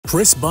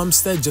Chris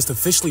Bumstead just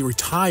officially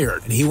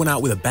retired, and he went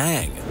out with a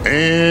bang.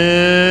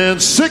 And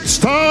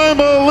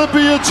six-time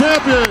Olympia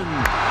champion,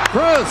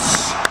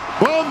 Chris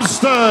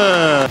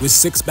Bumstead. With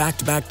 6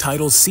 back-to-back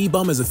titles,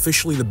 CBum is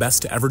officially the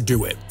best to ever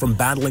do it. From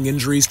battling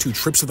injuries to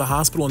trips to the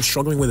hospital and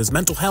struggling with his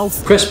mental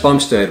health, Chris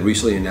Bumstead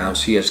recently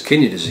announced he has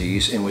kidney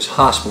disease and was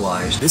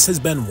hospitalized. This has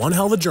been one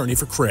hell of a journey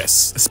for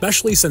Chris,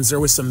 especially since there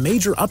was some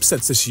major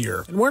upsets this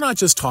year. And we're not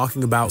just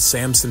talking about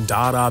Samson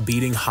Dada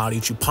beating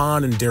Hadi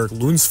Choopan and Derek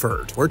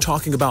Lunsford. We're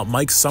talking about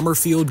Mike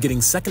Summerfield getting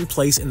second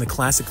place in the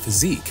classic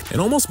physique and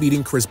almost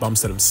beating Chris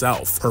Bumstead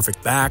himself.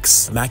 Perfect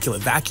backs,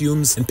 immaculate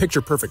vacuums, and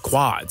picture-perfect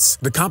quads.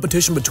 The competition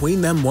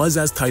between them was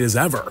as tight as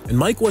ever, and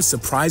Mike was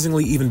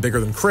surprisingly even bigger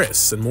than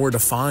Chris and more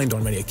defined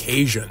on many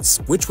occasions,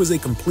 which was a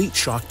complete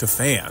shock to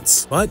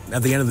fans. But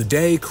at the end of the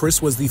day,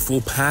 Chris was the full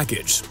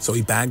package, so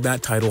he bagged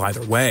that title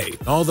either way.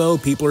 Although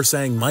people are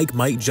saying Mike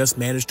might just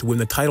manage to win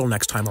the title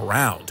next time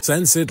around,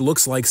 since it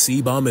looks like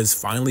CBum is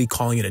finally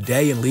calling it a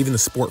day and leaving the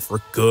sport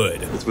for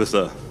good. It's with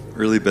a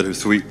really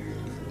bittersweet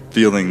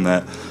feeling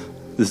that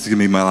this is going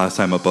to be my last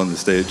time up on the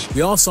stage.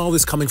 We all saw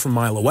this coming from a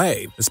mile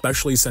away,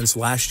 especially since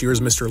last year's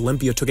Mr.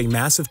 Olympia took a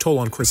massive toll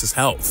on Chris's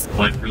health.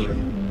 Life really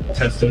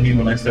tested me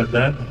when I said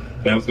that,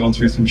 but I was going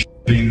through some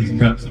being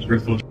perhaps some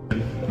peripheral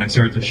and I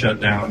started to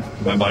shut down.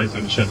 My body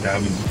started to shut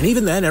down. And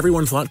even then,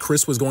 everyone thought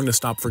Chris was going to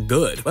stop for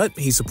good, but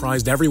he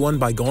surprised everyone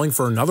by going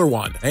for another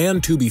one.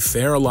 And to be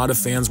fair, a lot of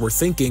fans were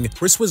thinking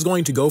Chris was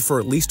going to go for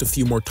at least a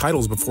few more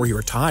titles before he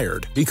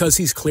retired, because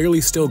he's clearly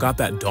still got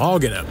that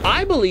dog in him.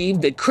 I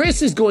believe that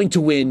Chris is going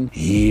to win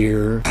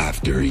year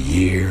after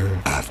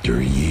year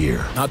after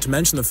year. Not to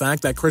mention the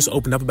fact that Chris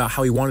opened up about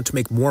how he wanted to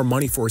make more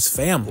money for his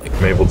family.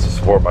 I'm able to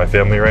support my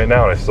family right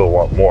now, and I still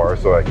want more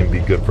so I can be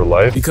good for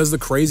life. Because the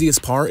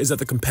craziest part is that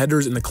the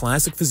competitors in the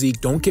classic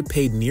physique don't get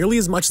paid nearly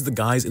as much as the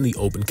guys in the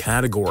open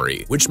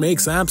category, which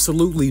makes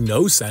absolutely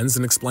no sense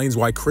and explains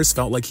why Chris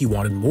felt like he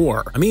wanted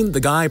more. I mean,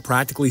 the guy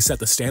practically set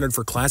the standard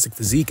for classic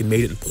physique and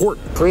made it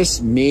important.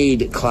 Chris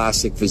made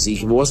classic physique.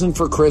 If it wasn't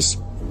for Chris,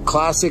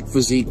 classic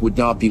physique would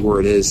not be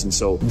where it is, and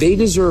so they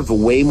deserve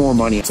way more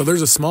money. So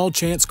there's a small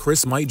chance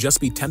Chris might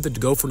just be tempted to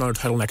go for another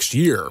title next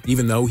year,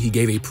 even though he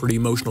gave a pretty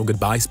emotional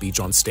goodbye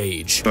speech on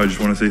stage. I just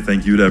want to say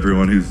thank you to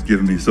everyone who's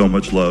given me so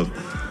much love,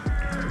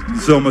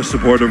 so much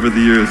support over the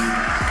years.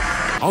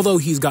 Although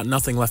he's got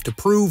nothing left to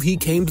prove, he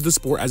came to the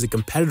sport as a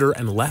competitor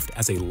and left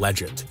as a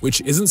legend,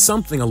 which isn't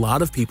something a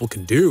lot of people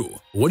can do.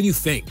 What do you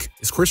think?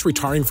 Is Chris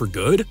retiring for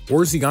good,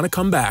 or is he gonna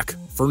come back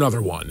for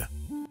another one?